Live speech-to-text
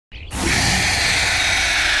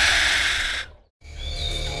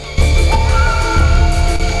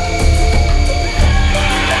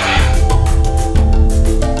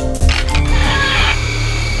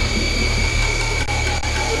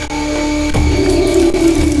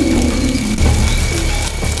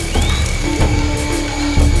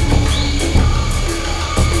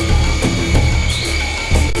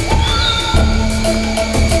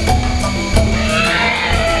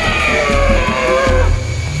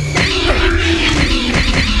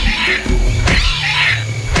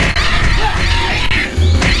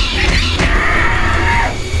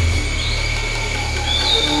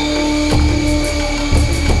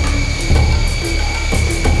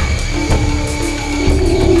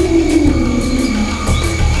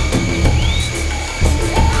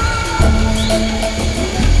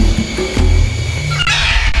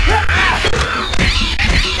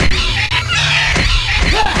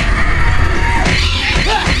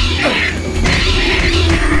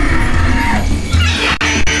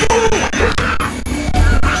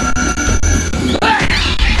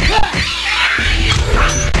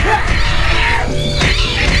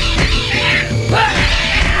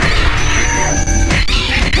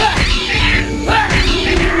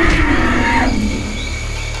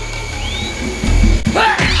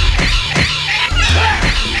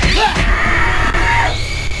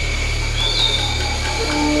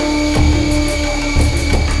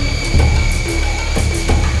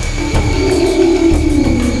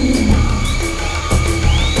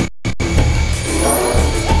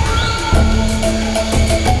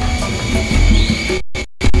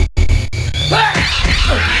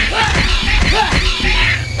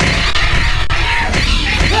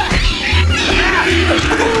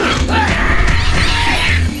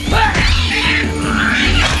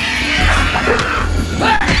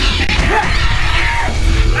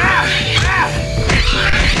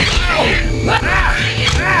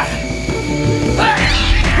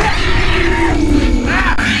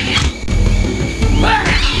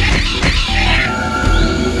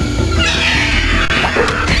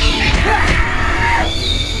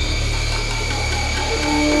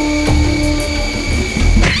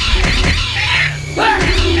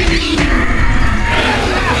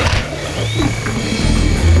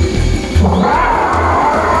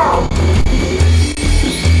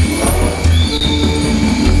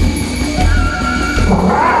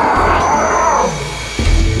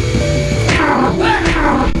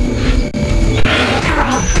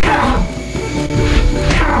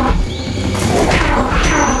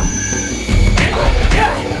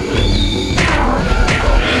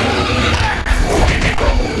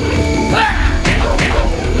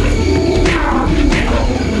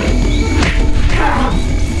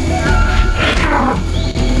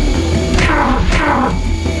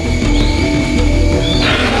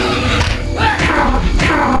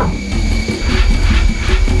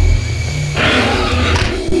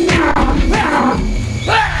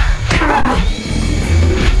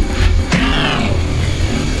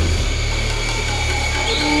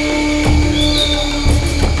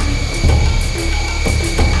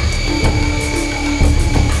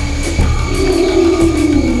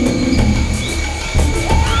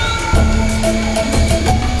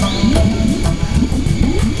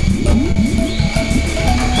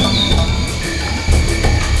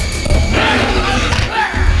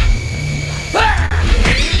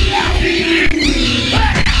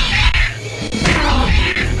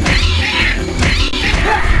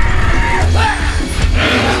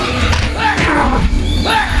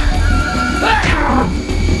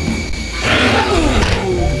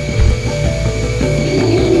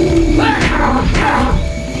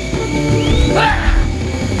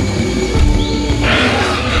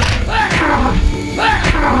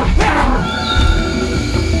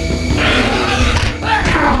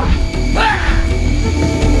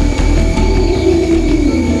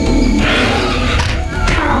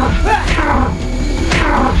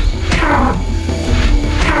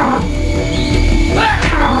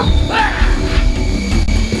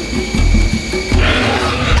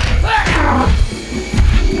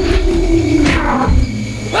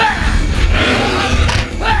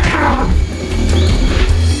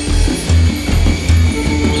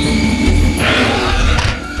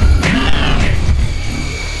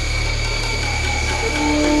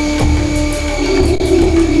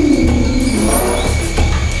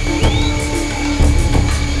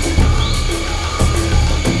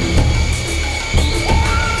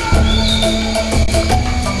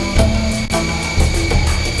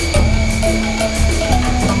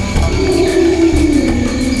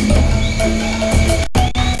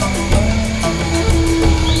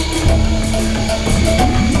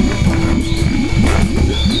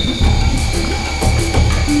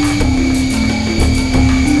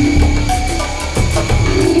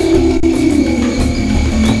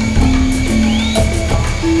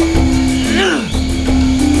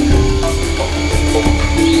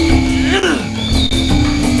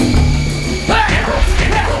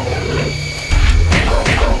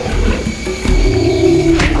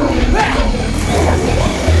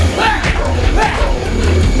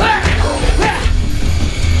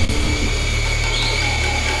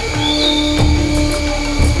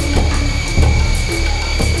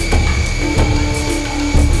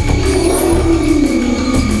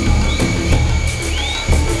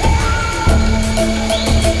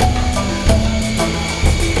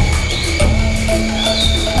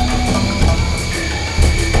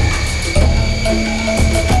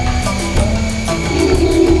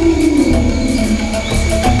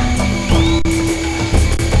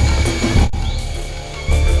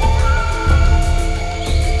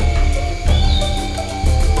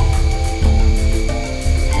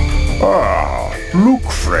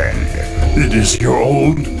It is your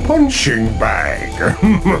old punching bag.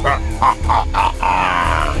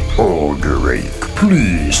 Oh, Drake,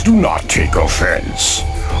 please do not take offense.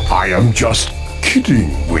 I am just kidding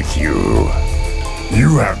with you.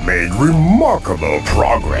 You have made remarkable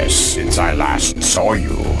progress since I last saw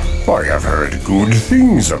you. I have heard good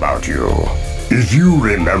things about you. If you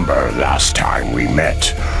remember last time we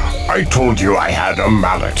met, I told you I had a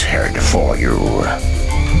mallet head for you,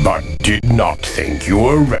 but did not think you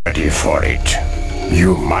were ready for it.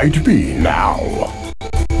 You might be now.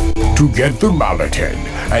 To get the mallet head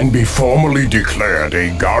and be formally declared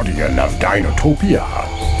a guardian of Dinotopia,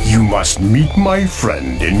 you must meet my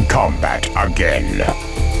friend in combat again.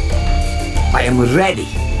 I am ready.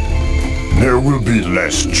 There will be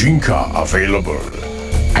less Jinka available,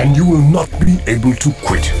 and you will not be able to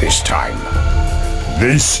quit this time.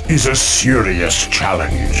 This is a serious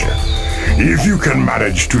challenge. If you can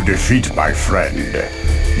manage to defeat my friend,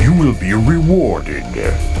 you will be rewarded.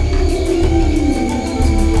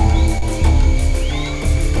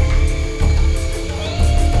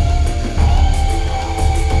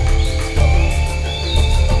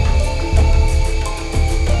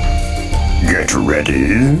 Get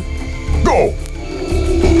ready. Go!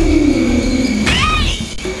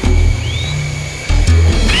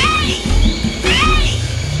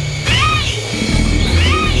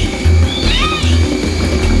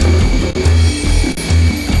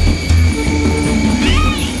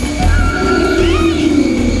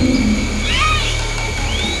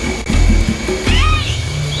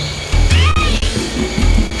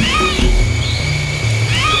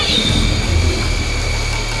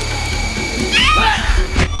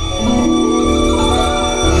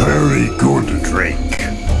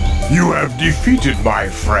 You have defeated my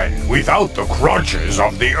friend without the crutches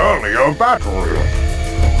of the earlier battle.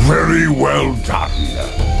 Very well done.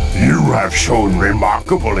 You have shown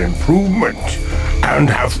remarkable improvement and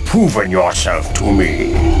have proven yourself to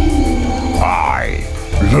me. I,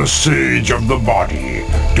 the Sage of the Body,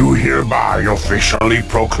 do hereby officially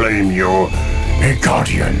proclaim you a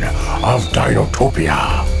guardian of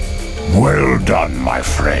Dinotopia. Well done, my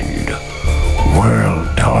friend. Well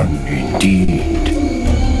done indeed.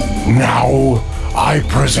 Now, I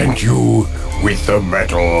present you with the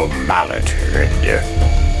metal mallet head.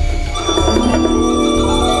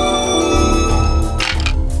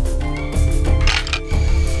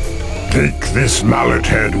 Take this mallet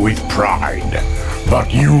head with pride,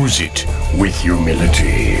 but use it with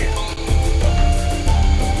humility.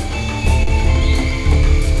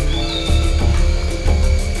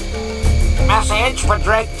 Message for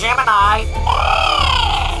Drake Gemini.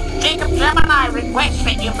 Jacob Gemini requests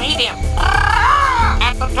that you meet him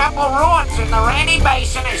at the temple ruins in the Rainy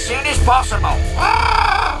Basin as soon as possible.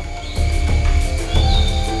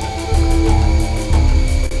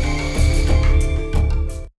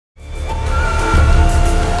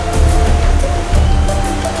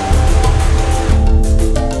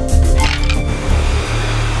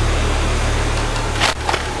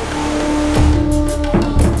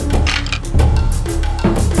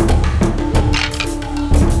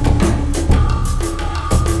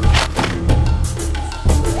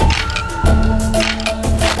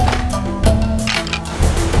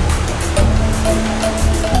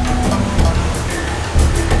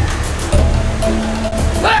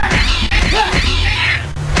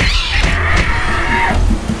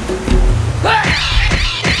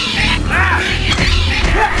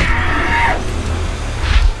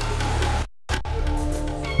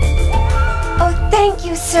 Thank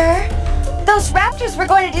you, sir. Those raptors were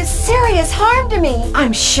going to do serious harm to me,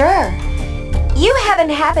 I'm sure. You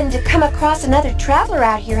haven't happened to come across another traveler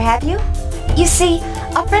out here, have you? You see,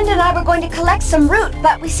 a friend and I were going to collect some root,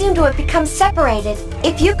 but we seem to have become separated.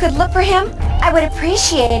 If you could look for him, I would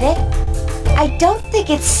appreciate it. I don't think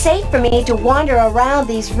it's safe for me to wander around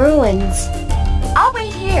these ruins. I'll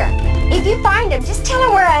wait here. If you find him, just tell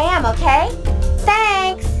him where I am, okay?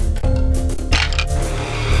 Thanks!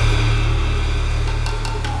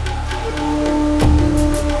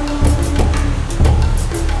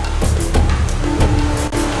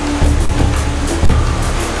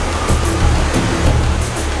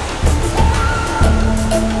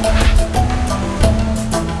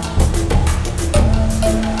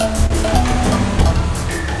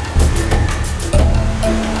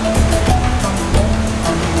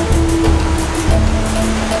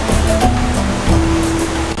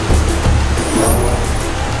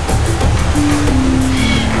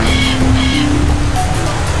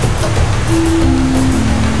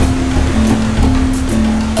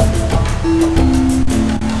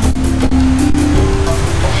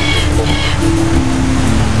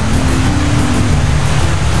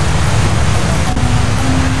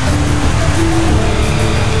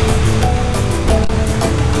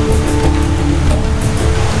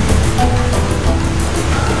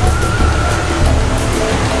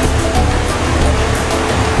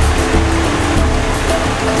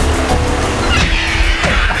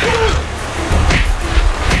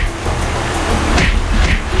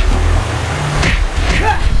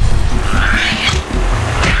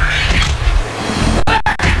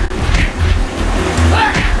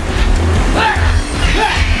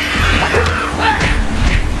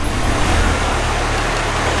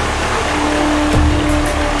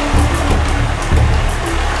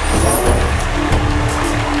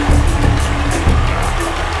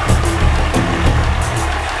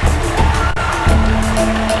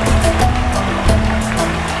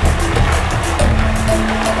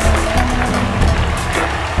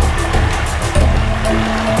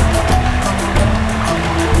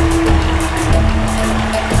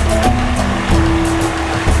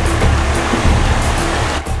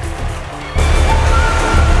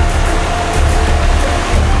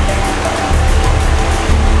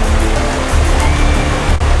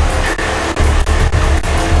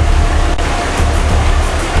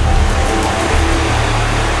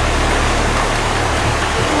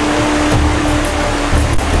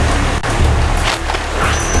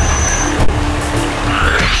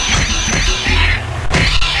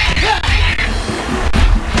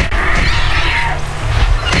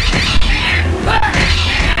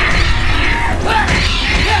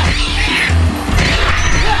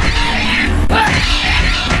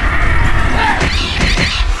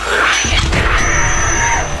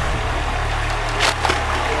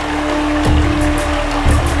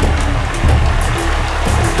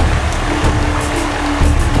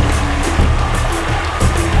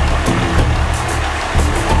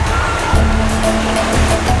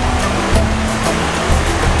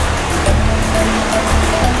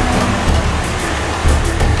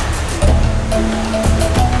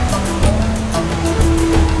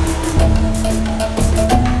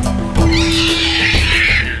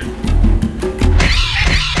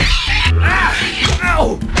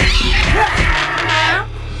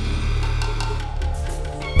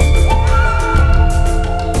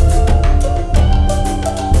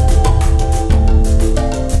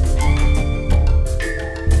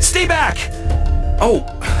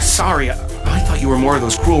 sorry. I thought you were more of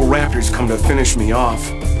those cruel raptors come to finish me off.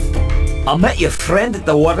 I met your friend at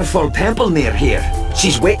the waterfall temple near here.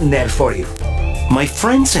 She's waiting there for you. My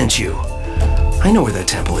friend sent you. I know where that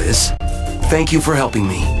temple is. Thank you for helping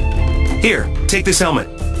me. Here, take this helmet.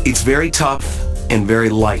 It's very tough and very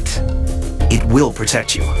light. It will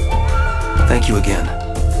protect you. Thank you again.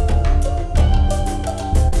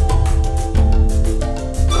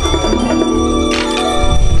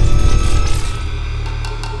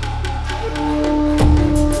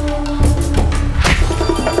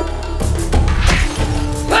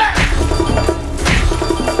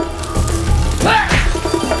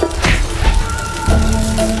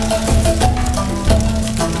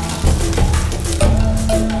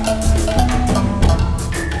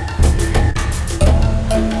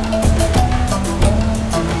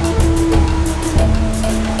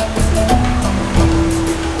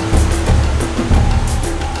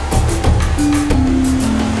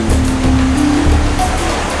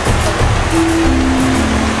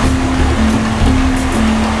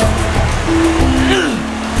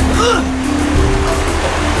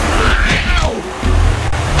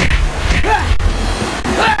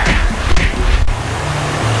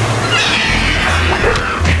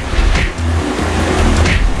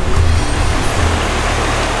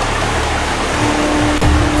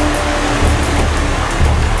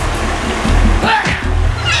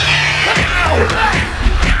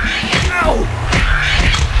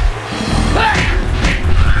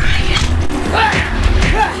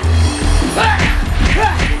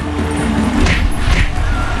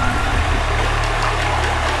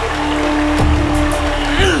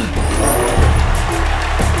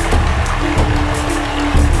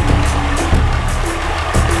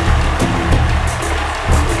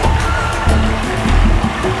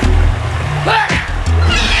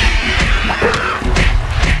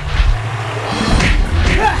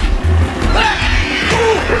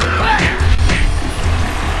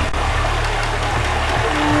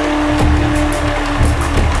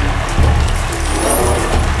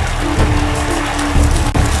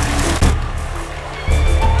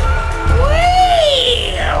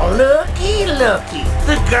 Looky,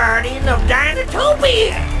 the guardian of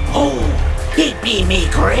Dinotopia. Oh, it'd be me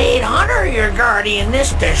great honor, your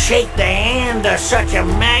guardianess, to shake the hand of such a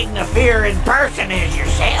magniferent person as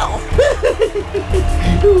yourself.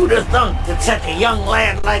 Who'd have thunk that such a young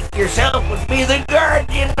lad like yourself would be the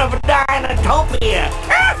guardian of Dinotopia?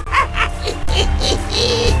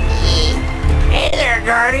 Hey there,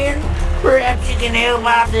 guardian. Perhaps you can help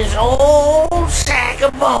out this old sack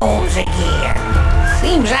of bones again.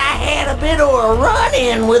 Seems I had a bit of a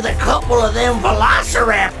run-in with a couple of them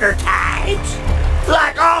velociraptor types.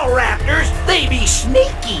 Like all raptors, they be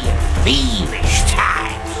sneaky and thievish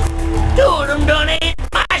types. Two of them done ate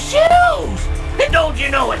my shoes. And don't you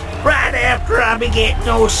know it, right after I be getting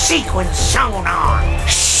those sequins sewn on.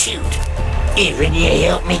 Shoot, if you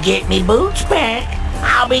help me get me boots back,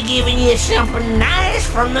 I'll be giving you something nice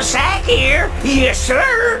from the sack here. Yes,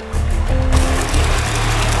 sir.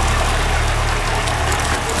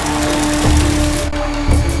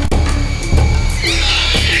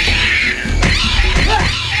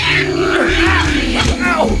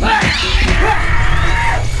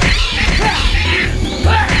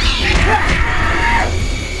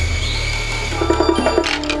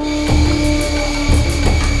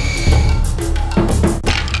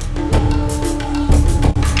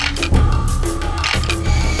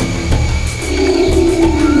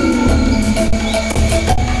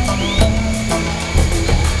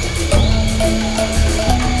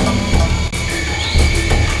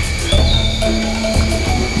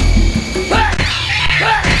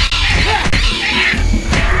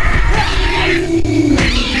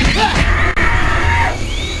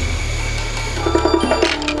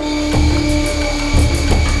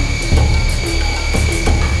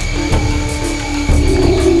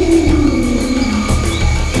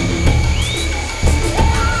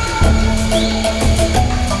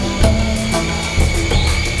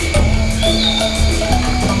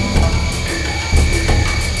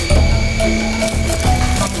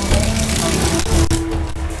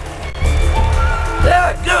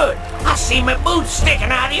 See my boots sticking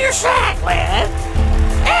out of your sack, lad.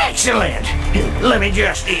 Excellent. Let me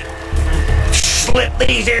just slip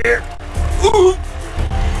these here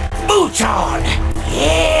boots on.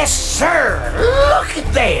 Yes, sir. Look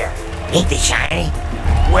at there. Ain't they shiny?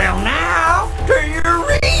 Well, now for your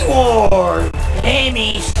reward. Let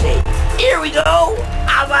me see. Here we go.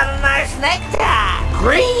 How about a nice necktie?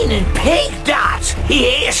 Green and pink dots.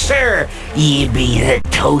 Yes, sir. You be the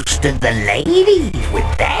toast of the ladies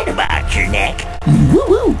with that about your neck.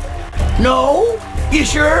 Woo-woo. No, You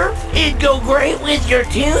sure? It'd go great with your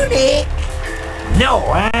tunic. No,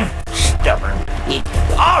 huh? Stubborn.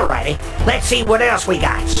 Alrighty, let's see what else we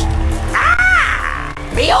got. Ah!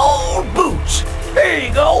 The old boots. There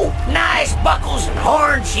you go. Nice buckles and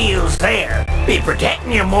horn shields there. Be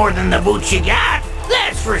protecting you more than the boots you got,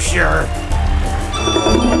 that's for sure.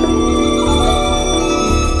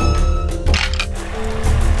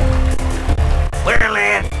 Well,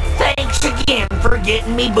 lad, thanks again for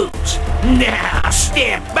getting me boots. Now,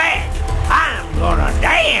 step back. I'm gonna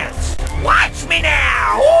dance. Watch me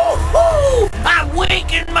now. Ooh, I'm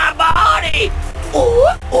winking my body.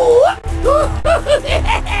 Ooh,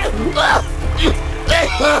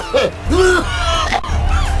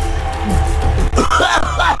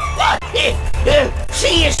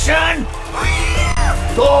 See you, son.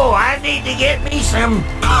 Oh, I need to get me some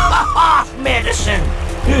cough medicine.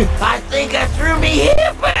 I think I threw me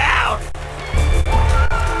hip out.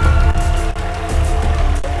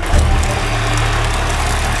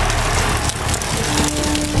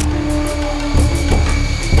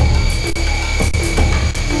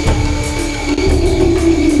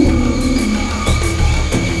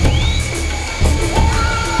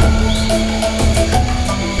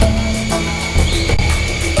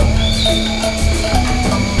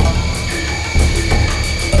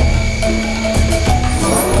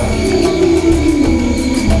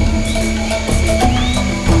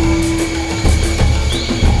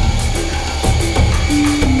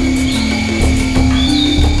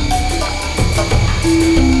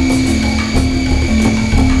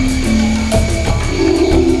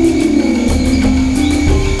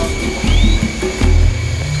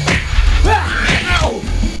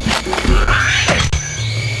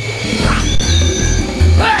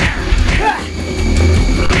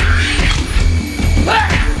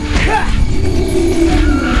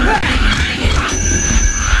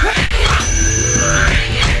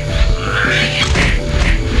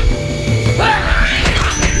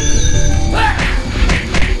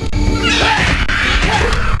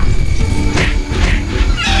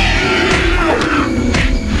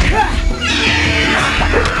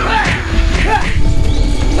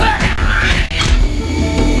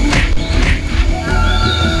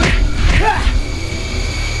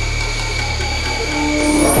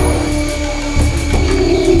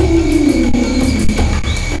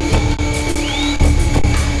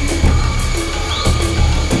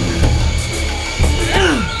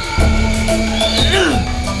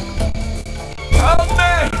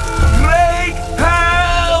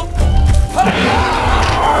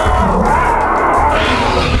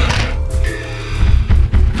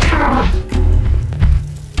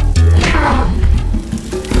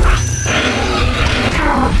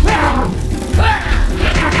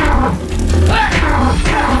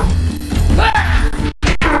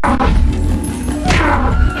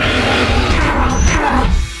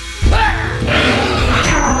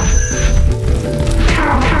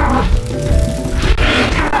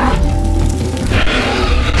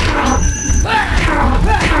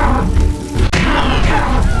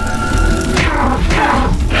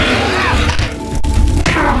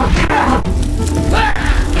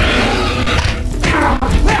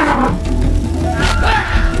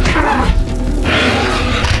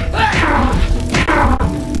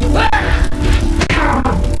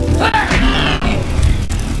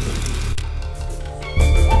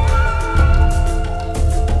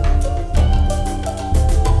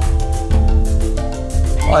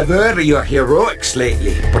 I've heard of your heroics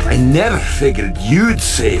lately, but I never figured you'd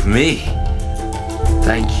save me.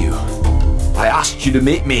 Thank you. I asked you to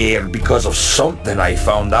meet me here because of something I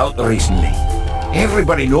found out recently.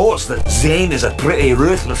 Everybody knows that Zane is a pretty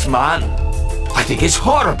ruthless man. I think it's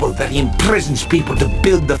horrible that he imprisons people to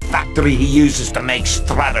build the factory he uses to make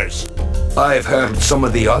Strathers. I've heard some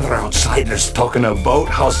of the other outsiders talking about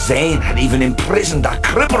how Zane had even imprisoned a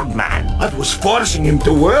crippled man that was forcing him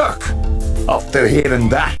to work. After hearing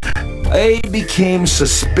that, I became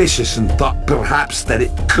suspicious and thought perhaps that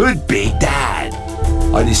it could be Dad.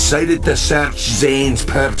 I decided to search Zane's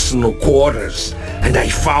personal quarters, and I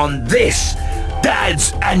found this,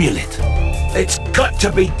 Dad's amulet. It's got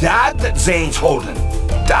to be Dad that Zane's holding.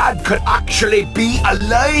 Dad could actually be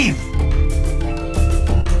alive.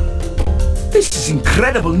 This is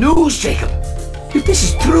incredible news, Jacob. If this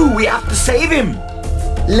is true, we have to save him.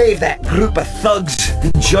 Leave that group of thugs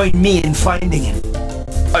and join me in finding him.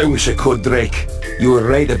 I wish I could, Drake. You were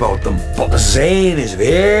right about them, but Zane is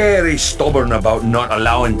very stubborn about not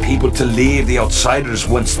allowing people to leave the Outsiders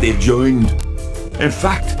once they've joined. In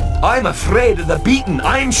fact, I'm afraid of the beating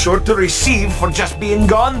I'm sure to receive for just being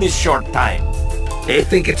gone this short time. I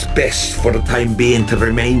think it's best for the time being to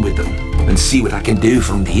remain with them. and see what I can do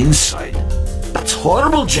from the inside. That's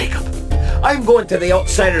horrible, Jacob. I'm going to the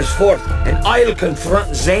Outsider's Fort, and I'll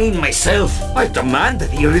confront Zane myself. I demand that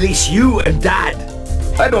he release you and Dad.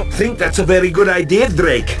 I don't think that's a very good idea,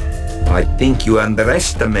 Drake. I think you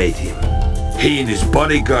underestimate him. He and his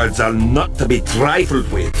bodyguards are not to be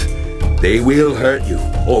trifled with. They will hurt you,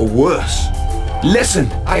 or worse.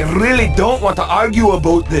 Listen, I really don't want to argue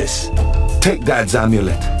about this. Take Dad's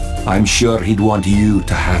amulet. I'm sure he'd want you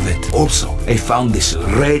to have it. Also, I found this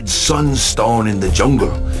red sunstone in the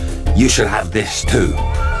jungle. You should have this too.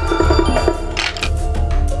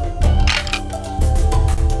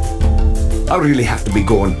 I really have to be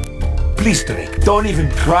going. Please, Drake, don't even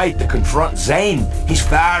try to confront Zane. He's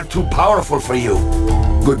far too powerful for you.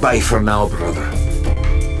 Goodbye for now, brother.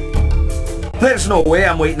 There's no way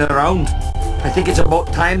I'm waiting around. I think it's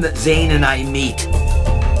about time that Zane and I meet.